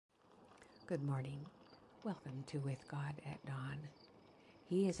Good morning. Welcome to With God at Dawn.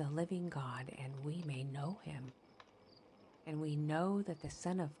 He is a living God, and we may know him. And we know that the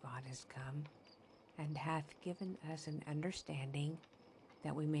Son of God is come, and hath given us an understanding,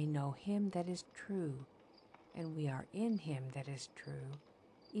 that we may know him that is true, and we are in him that is true,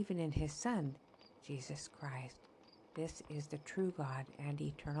 even in his Son, Jesus Christ. This is the true God and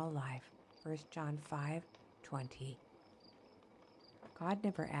eternal life. 1 John 5:20. God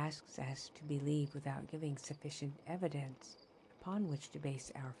never asks us to believe without giving sufficient evidence upon which to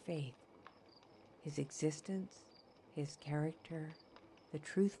base our faith. His existence, his character, the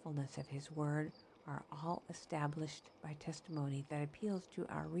truthfulness of his word are all established by testimony that appeals to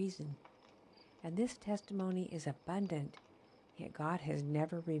our reason. And this testimony is abundant, yet God has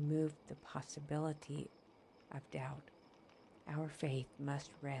never removed the possibility of doubt. Our faith must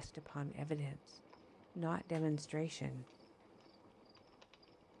rest upon evidence, not demonstration.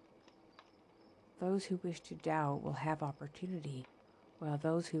 Those who wish to doubt will have opportunity, while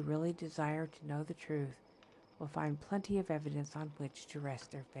those who really desire to know the truth will find plenty of evidence on which to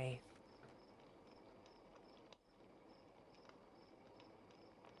rest their faith.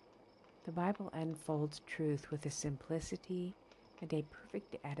 The Bible unfolds truth with a simplicity and a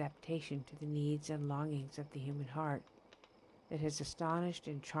perfect adaptation to the needs and longings of the human heart that has astonished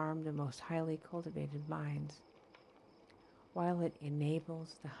and charmed the most highly cultivated minds, while it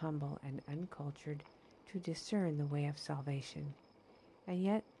enables the humble and uncultured to discern the way of salvation. And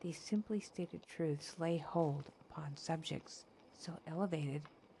yet these simply stated truths lay hold upon subjects so elevated,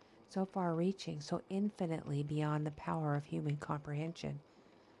 so far-reaching, so infinitely beyond the power of human comprehension,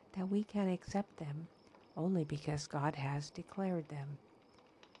 that we can accept them only because God has declared them.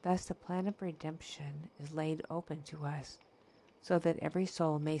 Thus the plan of redemption is laid open to us, so that every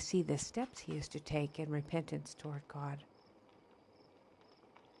soul may see the steps he is to take in repentance toward God.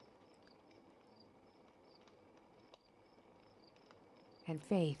 And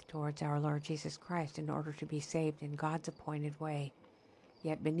faith towards our Lord Jesus Christ in order to be saved in God's appointed way.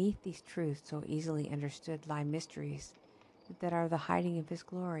 Yet beneath these truths so easily understood lie mysteries that are the hiding of his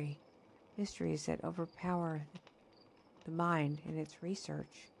glory, mysteries that overpower the mind in its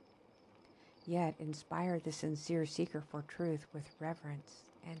research, yet inspire the sincere seeker for truth with reverence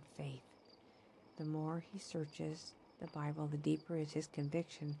and faith. The more he searches the Bible, the deeper is his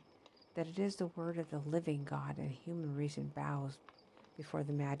conviction that it is the word of the living God, and human reason bows before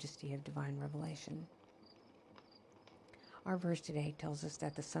the majesty of divine revelation. Our verse today tells us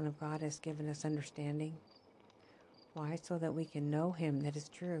that the Son of God has given us understanding. Why? So that we can know him that is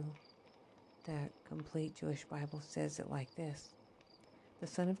true. The complete Jewish Bible says it like this: the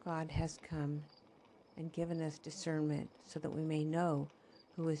Son of God has come and given us discernment so that we may know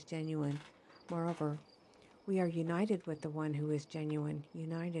who is genuine. Moreover, we are united with the one who is genuine,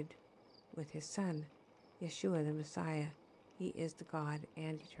 united with his Son, Yeshua the Messiah. He is the God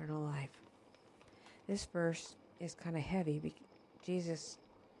and eternal life. This verse is kind of heavy because Jesus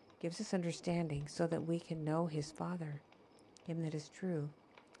gives us understanding so that we can know his Father, him that is true.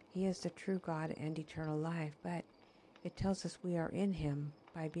 He is the true God and eternal life, but it tells us we are in him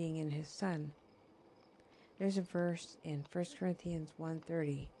by being in his Son. There's a verse in 1 Corinthians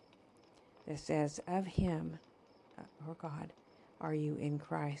 1:30 that says, of him, or God, are you in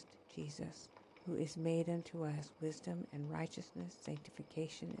Christ Jesus, who is made unto us wisdom and righteousness,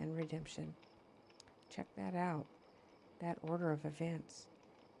 sanctification and redemption. Check that out, that order of events.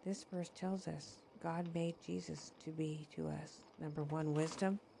 This verse tells us God made Jesus to be to us, number one,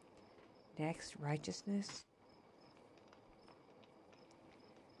 wisdom, next, righteousness,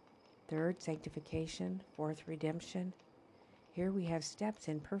 third, sanctification, fourth, redemption. Here we have steps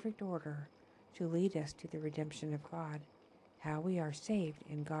in perfect order to lead us to the redemption of God, how we are saved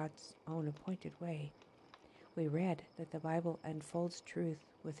in God's own appointed way. We read that the Bible unfolds truth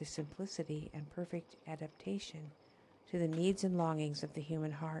with a simplicity and perfect adaptation to the needs and longings of the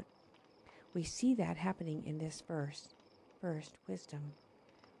human heart. We see that happening in this verse. First, wisdom.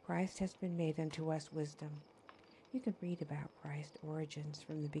 Christ has been made unto us wisdom. You can read about Christ's origins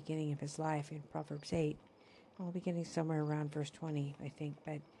from the beginning of his life in Proverbs 8, beginning somewhere around verse 20, I think.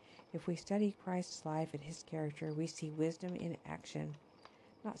 But if we study Christ's life and his character, we see wisdom in action,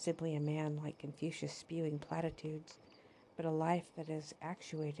 not simply a man like Confucius spewing platitudes, but a life that is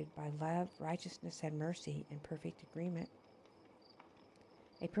actuated by love, righteousness, and mercy in perfect agreement.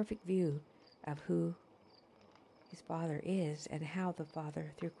 A perfect view of who his Father is and how the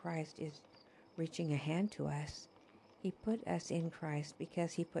Father, through Christ, is reaching a hand to us. He put us in Christ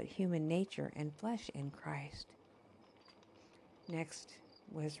because he put human nature and flesh in Christ. Next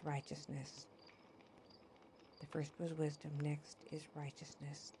was righteousness. The first was wisdom, next is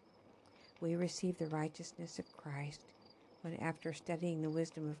righteousness. we receive the righteousness of Christ when, after studying the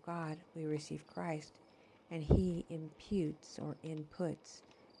wisdom of God, we receive Christ, and He imputes or inputs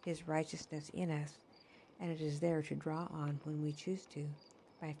His righteousness in us, and it is there to draw on when we choose to,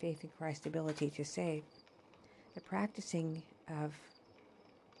 by faith in Christ's ability to save. The practicing of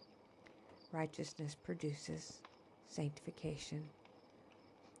righteousness produces sanctification,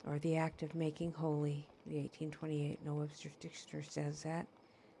 or the act of making holy. The 1828 No Webster Dictionary says that.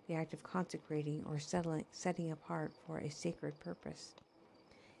 The act of consecrating or setting apart for a sacred purpose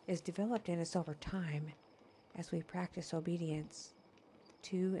is developed in us over time as we practice obedience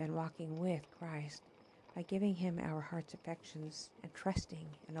to and walking with Christ by giving Him our heart's affections and trusting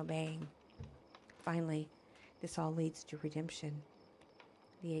and obeying. Finally, this all leads to redemption.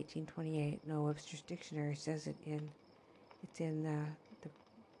 The 1828 No Webster's Dictionary says it's in the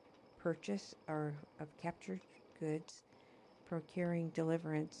purchase or of captured goods, procuring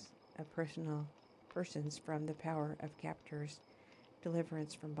deliverance of persons from the power of captors,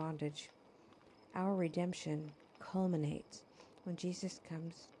 deliverance from bondage. Our redemption culminates when Jesus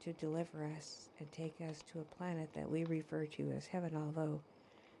comes to deliver us and take us to a planet that we refer to as heaven, although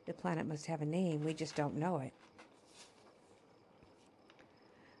the planet must have a name, we just don't know it.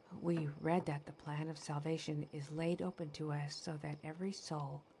 We read that the plan of salvation is laid open to us so that every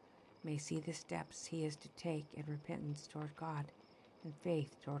soul may see the steps he is to take in repentance toward God and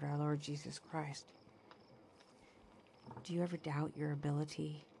faith toward our Lord Jesus Christ. Do you ever doubt your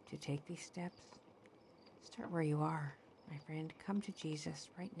ability to take these steps? Start where you are, my friend. Come to Jesus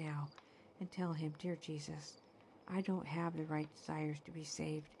right now and tell Him, "Dear Jesus, I don't have the right desires to be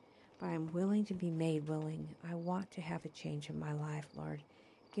saved, but I'm willing to be made willing. I want to have a change in my life, Lord.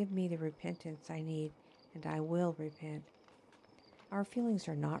 Give me the repentance I need, and I will repent." Our feelings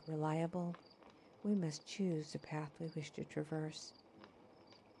are not reliable. We must choose the path we wish to traverse.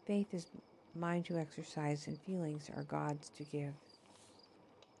 Faith is mine to exercise, and feelings are God's to give.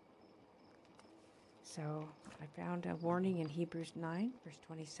 So I found a warning in Hebrews 9, verse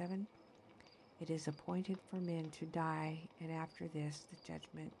 27. It is appointed for men to die, and after this, the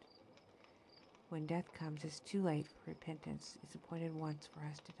judgment. When death comes, it's too late for repentance. It's appointed once for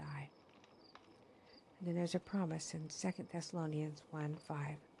us to die. And then there's a promise in 2 Thessalonians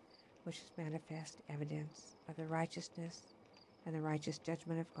 1:5, which is manifest evidence of the righteousness and the righteous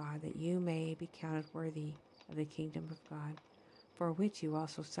judgment of God, that you may be counted worthy of the kingdom of God, for which you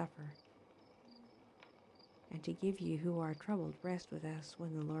also suffer, and to give you who are troubled rest with us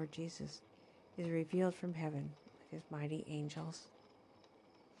when the Lord Jesus is revealed from heaven with His mighty angels.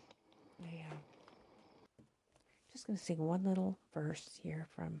 Just going to sing one little verse here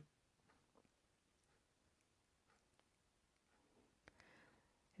from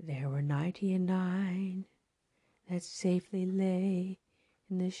There were 99 that safely lay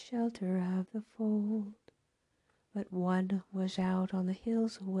in the shelter of the fold, but one was out on the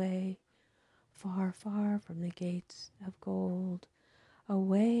hills away, far, far from the gates of gold,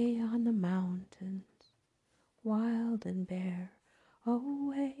 away on the mountains, wild and bare,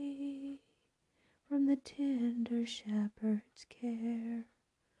 away from the tender shepherd's care,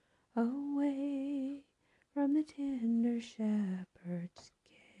 away from the tender shepherd's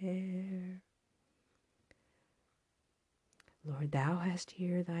care. Lord, thou hast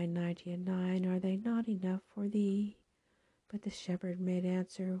here thy 99, are they not enough for thee? But the shepherd made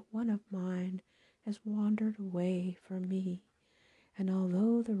answer, one of mine has wandered away from me. And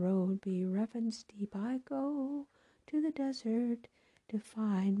although the road be rough and steep, I go to the desert to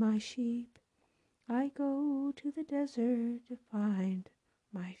find my sheep. I go to the desert to find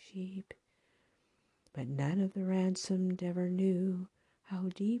my sheep. But none of the ransomed ever knew how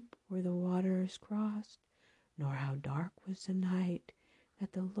deep were the waters crossed, nor how dark was the night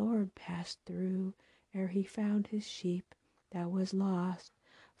that the Lord passed through, ere He found His sheep that was lost.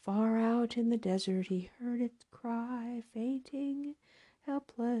 Far out in the desert He heard its cry, fainting,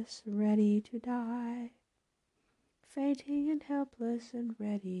 helpless, ready to die. Fainting and helpless and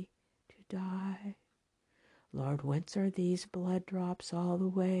ready to die. Lord, whence are these blood drops all the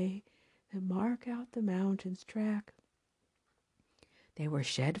way that mark out the mountain's track? They were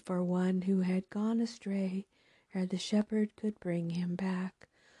shed for one who had gone astray, ere the shepherd could bring him back.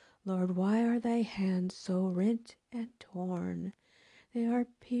 Lord, why are thy hands so rent and torn? They are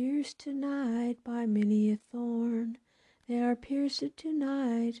pierced tonight by many a thorn. They are pierced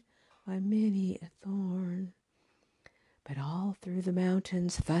tonight by many a thorn. But all through the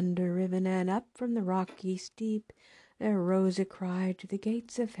mountains, thunder-riven, and up from the rocky steep, there rose a cry to the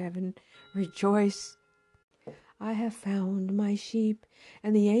gates of heaven, Rejoice! I have found my sheep.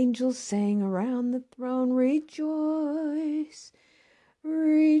 And the angels sang around the throne, Rejoice!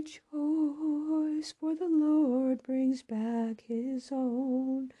 Rejoice! Rejoice, for the Lord brings back his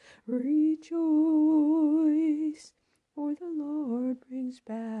own. Rejoice, for the Lord brings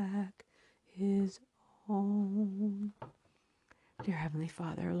back his own. Dear Heavenly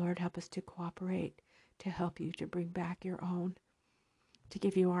Father, Lord, help us to cooperate, to help you to bring back your own, to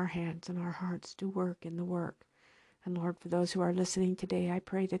give you our hands and our hearts to work in the work. And Lord, for those who are listening today, I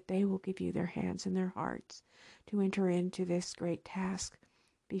pray that they will give you their hands and their hearts to enter into this great task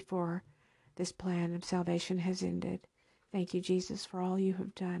before this plan of salvation has ended. Thank you, Jesus, for all you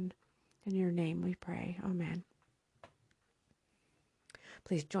have done. In your name we pray. Amen.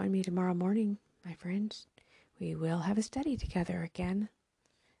 Please join me tomorrow morning, my friends. We will have a study together again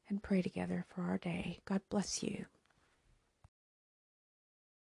and pray together for our day. God bless you.